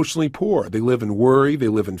 but they're emotionally poor? They live in worry. They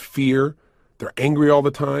live in fear. They're angry all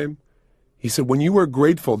the time. He said, when you are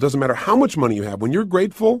grateful, it doesn't matter how much money you have. When you're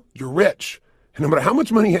grateful, you're rich. And no matter how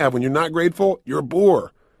much money you have, when you're not grateful, you're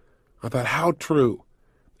poor. I thought, how true.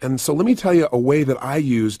 And so let me tell you a way that I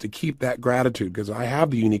use to keep that gratitude, because I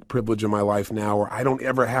have the unique privilege in my life now where I don't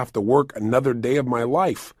ever have to work another day of my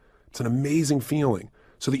life. It's an amazing feeling.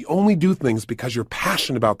 So that you only do things because you're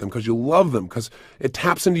passionate about them, because you love them, because it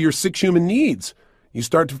taps into your 6 human needs. You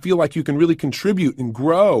start to feel like you can really contribute and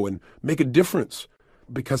grow and make a difference.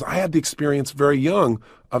 Because I had the experience very young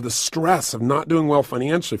of the stress of not doing well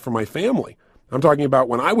financially for my family. I'm talking about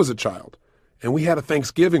when I was a child, and we had a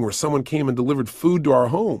Thanksgiving where someone came and delivered food to our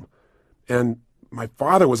home. And my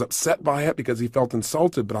father was upset by it because he felt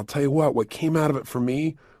insulted, but I'll tell you what came out of it for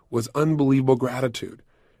me was unbelievable gratitude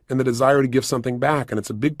and the desire to give something back, and it's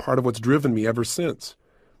a big part of what's driven me ever since.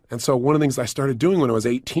 And so one of the things I started doing when I was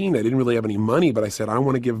 18, I didn't really have any money, but I said, I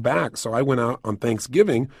want to give back. So I went out on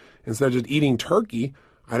Thanksgiving, instead of just eating turkey,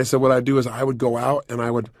 I just said what I'd do is I would go out and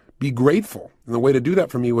I would be grateful. And the way to do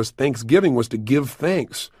that for me was Thanksgiving was to give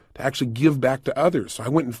thanks, to actually give back to others. So I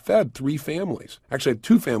went and fed 3 families. Actually, I had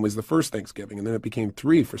 2 families the first Thanksgiving, and then it became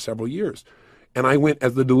 3 for several years. And I went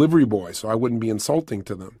as the delivery boy, so I wouldn't be insulting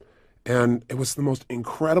to them. And it was the most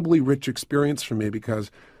incredibly rich experience for me because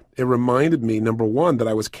it reminded me, number one, that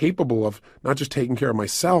I was capable of not just taking care of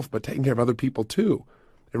myself, but taking care of other people too.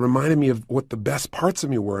 It reminded me of what the best parts of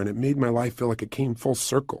me were, and it made my life feel like it came full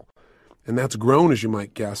circle. And that's grown, as you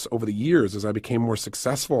might guess, over the years as I became more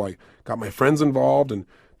successful. I got my friends involved, and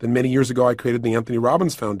then many years ago I created the Anthony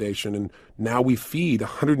Robbins Foundation, and now we feed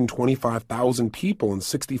 125,000 people in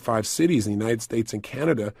 65 cities in the United States and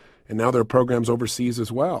Canada, and now there are programs overseas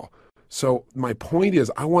as well. So my point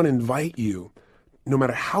is, I want to invite you, no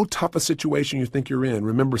matter how tough a situation you think you're in,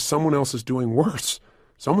 remember someone else is doing worse.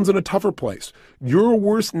 Someone's in a tougher place. Your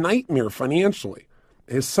worst nightmare financially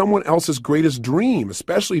is someone else's greatest dream,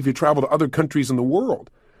 especially if you travel to other countries in the world.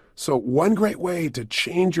 So one great way to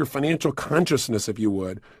change your financial consciousness, if you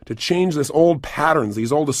would, to change this old patterns,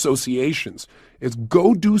 these old associations, is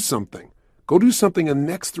go do something. Go do something in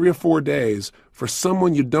the next 3 or 4 days for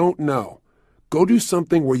someone you don't know. Go do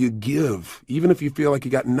something where you give, even if you feel like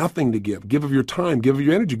you got nothing to give. Give of your time, give of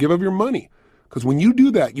your energy, give of your money. Because when you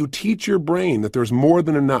do that, you teach your brain that there's more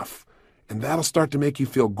than enough. And that'll start to make you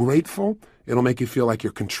feel grateful. It'll make you feel like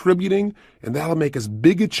you're contributing. And that'll make as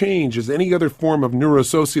big a change as any other form of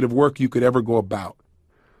neuroassociative work you could ever go about.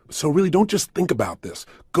 So really, don't just think about this.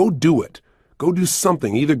 Go do it. Go do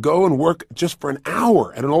something. Either go and work just for an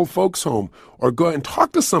hour at an old folks home, or go and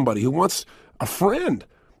talk to somebody who wants a friend,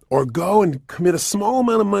 or go and commit a small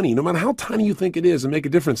amount of money, no matter how tiny you think it is, and make a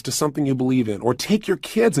difference to something you believe in. Or take your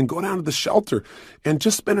kids and go down to the shelter and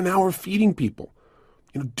just spend an hour feeding people.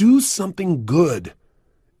 Do something good.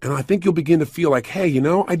 And I think you'll begin to feel like, hey,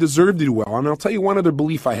 I deserve to do well. And I'll tell you one other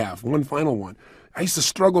belief I have, one final one. I used to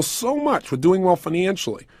struggle so much with doing well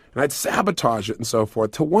financially, and I'd sabotage it and so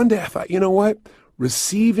forth, till one day I thought, you know what?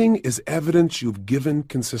 Receiving is evidence you've given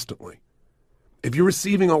consistently. If you're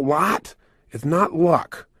receiving a lot, it's not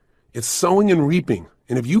luck. It's sowing and reaping.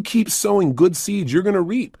 And if you keep sowing good seeds, you're going to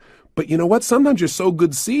reap. But you know what? Sometimes you sow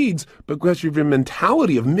good seeds, but because of your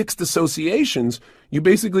mentality of mixed associations, you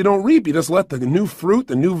basically don't reap. You just let the new fruit,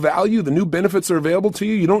 the new value, the new benefits are available to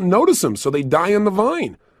you. You don't notice them, so they die on the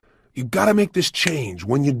vine. You got to make this change.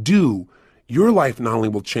 When you do, your life not only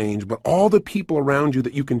will change, but all the people around you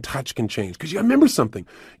that you can touch can change. Because you remember something.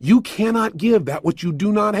 You cannot give that which you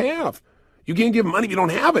do not have. You can't give money if you don't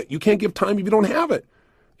have it. You can't give time if you don't have it.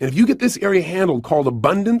 And if you get this area handled called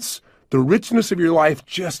abundance, the richness of your life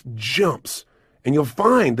just jumps. And you'll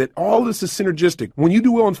find that all this is synergistic. When you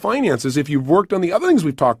do well in finances, if you've worked on the other things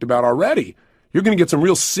we've talked about already, you're going to get some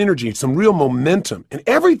real synergy, some real momentum, and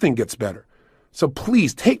everything gets better. So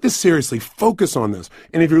please take this seriously. Focus on this.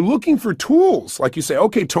 And if you're looking for tools, like you say,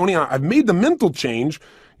 okay, Tony, I've made the mental change.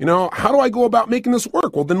 How do I go about making this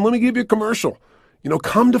work? Well, then let me give you a commercial.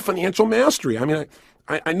 Come to Financial Mastery. I mean,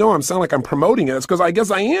 I know I'm sounding like I'm promoting it. It's because I guess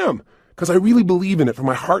I am. Because I really believe in it from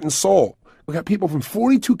my heart and soul. We got people from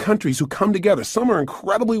 42 countries who come together. Some are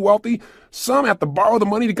incredibly wealthy. Some have to borrow the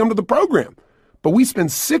money to come to the program. But we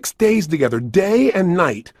spend 6 days together, day and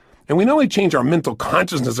night. And we not only change our mental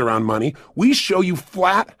consciousness around money, we show you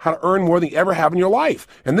flat how to earn more than you ever have in your life.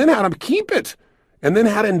 And then how to keep it. And then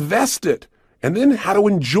how to invest it. And then how to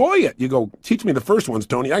enjoy it. You go, teach me the first ones,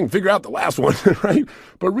 Tony. I can figure out the last one, right?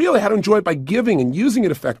 But really how to enjoy it by giving and using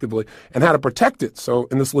it effectively, and how to protect it. So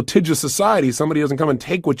in this litigious society, somebody doesn't come and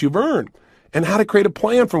take what you've earned. And how to create a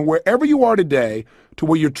plan from wherever you are today to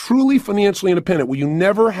where you're truly financially independent, where you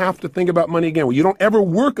never have to think about money again, where you don't ever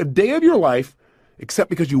work a day of your life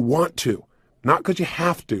except because you want to, not because you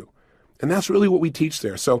have to. And that's really what we teach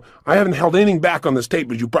there. So I haven't held anything back on this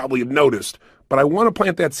tape, as you probably have noticed. But I want to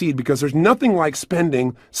plant that seed because there's nothing like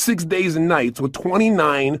spending 6 days and nights with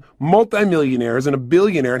 29 multimillionaires and a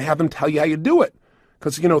billionaire and have them tell you how you do it.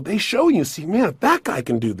 Because, they show you, see, man, if that guy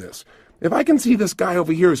can do this, if I can see this guy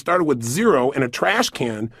over here who started with zero in a trash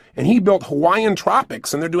can and he built Hawaiian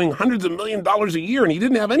Tropics and they're doing hundreds of $millions a year and he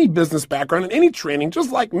didn't have any business background and any training,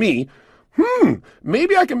 just like me,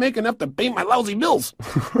 maybe I can make enough to pay my lousy bills.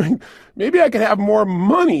 Maybe I could have more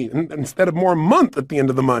money instead of more month at the end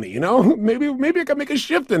of the money, Maybe I could make a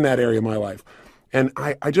shift in that area of my life. And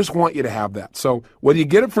I just want you to have that. So whether you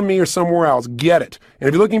get it from me or somewhere else, get it. And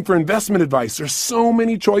if you're looking for investment advice, there's so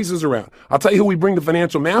many choices around. I'll tell you who we bring to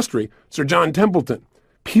Financial Mastery. Sir John Templeton,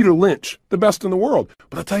 Peter Lynch, the best in the world.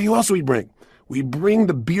 But I'll tell you who else we bring. We bring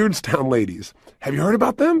the Beardstown ladies. Have you heard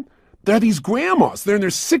about them? They're these grandmas. They're in their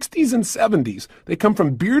 60s and 70s. They come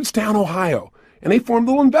from Beardstown, Ohio, and they formed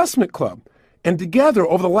a little investment club. And together,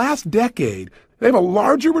 over the last decade, they have a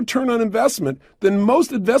larger return on investment than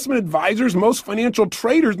most investment advisors, most financial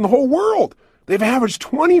traders in the whole world. They've averaged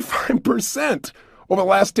 25% over the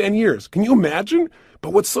last 10 years. Can you imagine?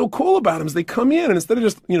 But what's so cool about them is they come in and instead of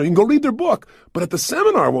just, you can go read their book, but at the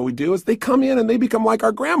seminar, what we do is they come in and they become like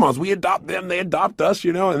our grandmas. We adopt them, they adopt us,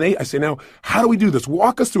 and I say, now, how do we do this?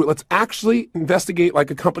 Walk us through it. Let's actually investigate like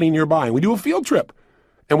a company nearby. And we do a field trip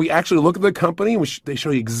and we actually look at the company and they show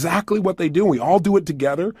you exactly what they do. And we all do it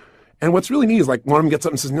together. And what's really neat is like one of them gets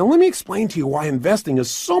up and says, now let me explain to you why investing is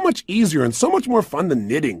so much easier and so much more fun than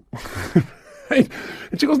knitting. Right?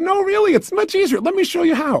 And she goes, no, really, it's much easier. Let me show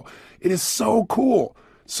you how. It is so cool.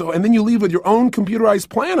 So, and then you leave with your own computerized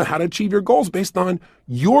plan of how to achieve your goals based on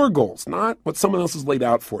your goals, not what someone else has laid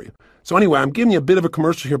out for you. So anyway, I'm giving you a bit of a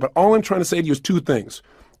commercial here, but all I'm trying to say to you is two things.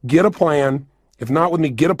 Get a plan. If not with me,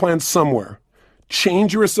 get a plan somewhere.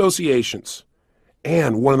 Change your associations.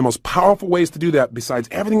 And one of the most powerful ways to do that, besides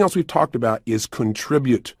everything else we've talked about, is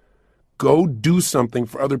contribute. Go do something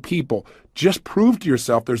for other people. Just prove to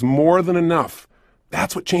yourself there's more than enough.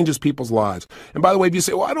 That's what changes people's lives. And by the way, if you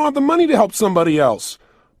say, well, I don't have the money to help somebody else.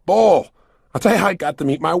 Bull. I'll tell you how I got to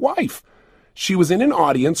meet my wife. She was in an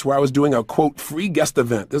audience where I was doing a, quote, free guest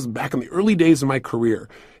event. This is back in the early days of my career.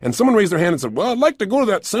 And someone raised their hand and said, well, I'd like to go to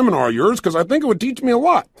that seminar of yours because I think it would teach me a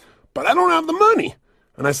lot. But I don't have the money.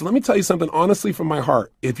 And I said, let me tell you something honestly from my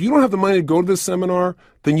heart. If you don't have the money to go to this seminar,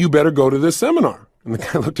 then you better go to this seminar. And the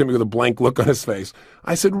guy looked at me with a blank look on his face.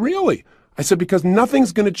 I said, really? I said, because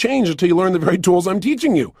nothing's going to change until you learn the very tools I'm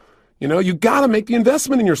teaching you. You know, you got to make the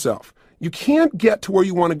investment in yourself. You can't get to where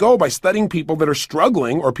you want to go by studying people that are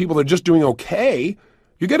struggling or people that are just doing okay.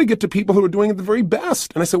 You got to get to people who are doing it the very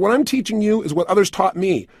best. And I said, what I'm teaching you is what others taught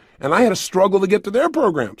me. And I had to struggle to get to their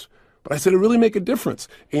programs. But I said, it really make a difference.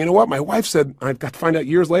 And you know what? My wife said, I got to find out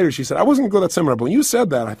years later, she said, I wasn't going to go to that seminar. But when you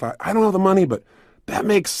said that, I thought, I don't have the money, but that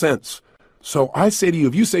makes sense. So I say to you,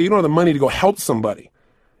 if you say you don't have the money to go help somebody,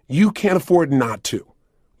 you can't afford not to.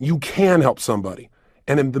 You can help somebody.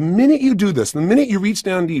 And the minute you do this, the minute you reach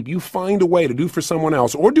down deep, you find a way to do for someone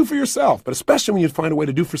else or do for yourself, but especially when you find a way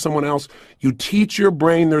to do for someone else, you teach your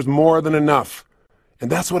brain there's more than enough.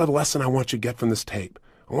 And that's what a lesson I want you to get from this tape.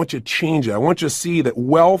 I want you to change it. I want you to see that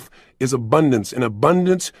wealth is abundance, and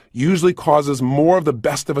abundance usually causes more of the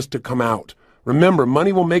best of us to come out. Remember,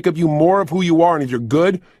 money will make of you more of who you are, and if you're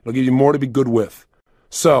good, it'll give you more to be good with.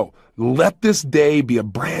 So let this day be a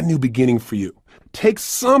brand new beginning for you. Take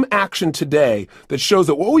some action today that shows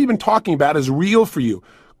that what we've been talking about is real for you.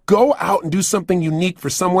 Go out and do something unique for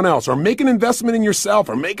someone else, or make an investment in yourself,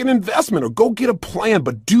 or make an investment, or go get a plan,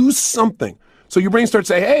 but do something. So your brain starts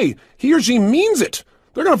saying, hey, he or she means it.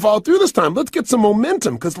 They're going to follow through this time. Let's get some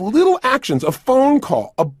momentum, because little actions, a phone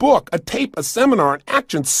call, a book, a tape, a seminar, an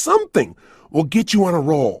action, something will get you on a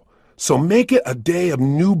roll. So make it a day of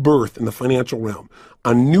new birth in the financial realm,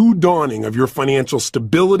 a new dawning of your financial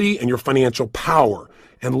stability and your financial power,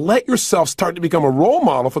 and let yourself start to become a role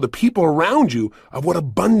model for the people around you of what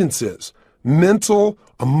abundance is. Mental,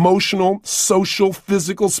 emotional, social,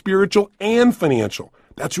 physical, spiritual, and financial.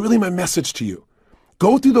 That's really my message to you.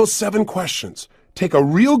 Go through those 7 questions. Take a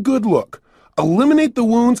real good look. Eliminate the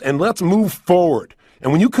wounds, and let's move forward.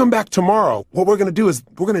 And when you come back tomorrow, what we're going to do is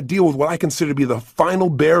we're going to deal with what I consider to be the final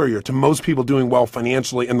barrier to most people doing well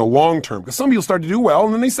financially in the long term. Because some people start to do well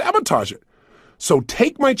and then they sabotage it. So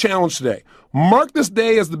take my challenge today. Mark this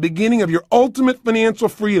day as the beginning of your ultimate financial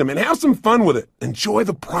freedom and have some fun with it. Enjoy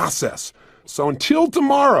the process. So until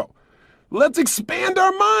tomorrow, let's expand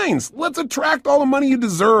our minds. Let's attract all the money you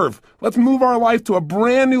deserve. Let's move our life to a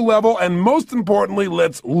brand new level. And most importantly,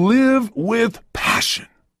 let's live with passion.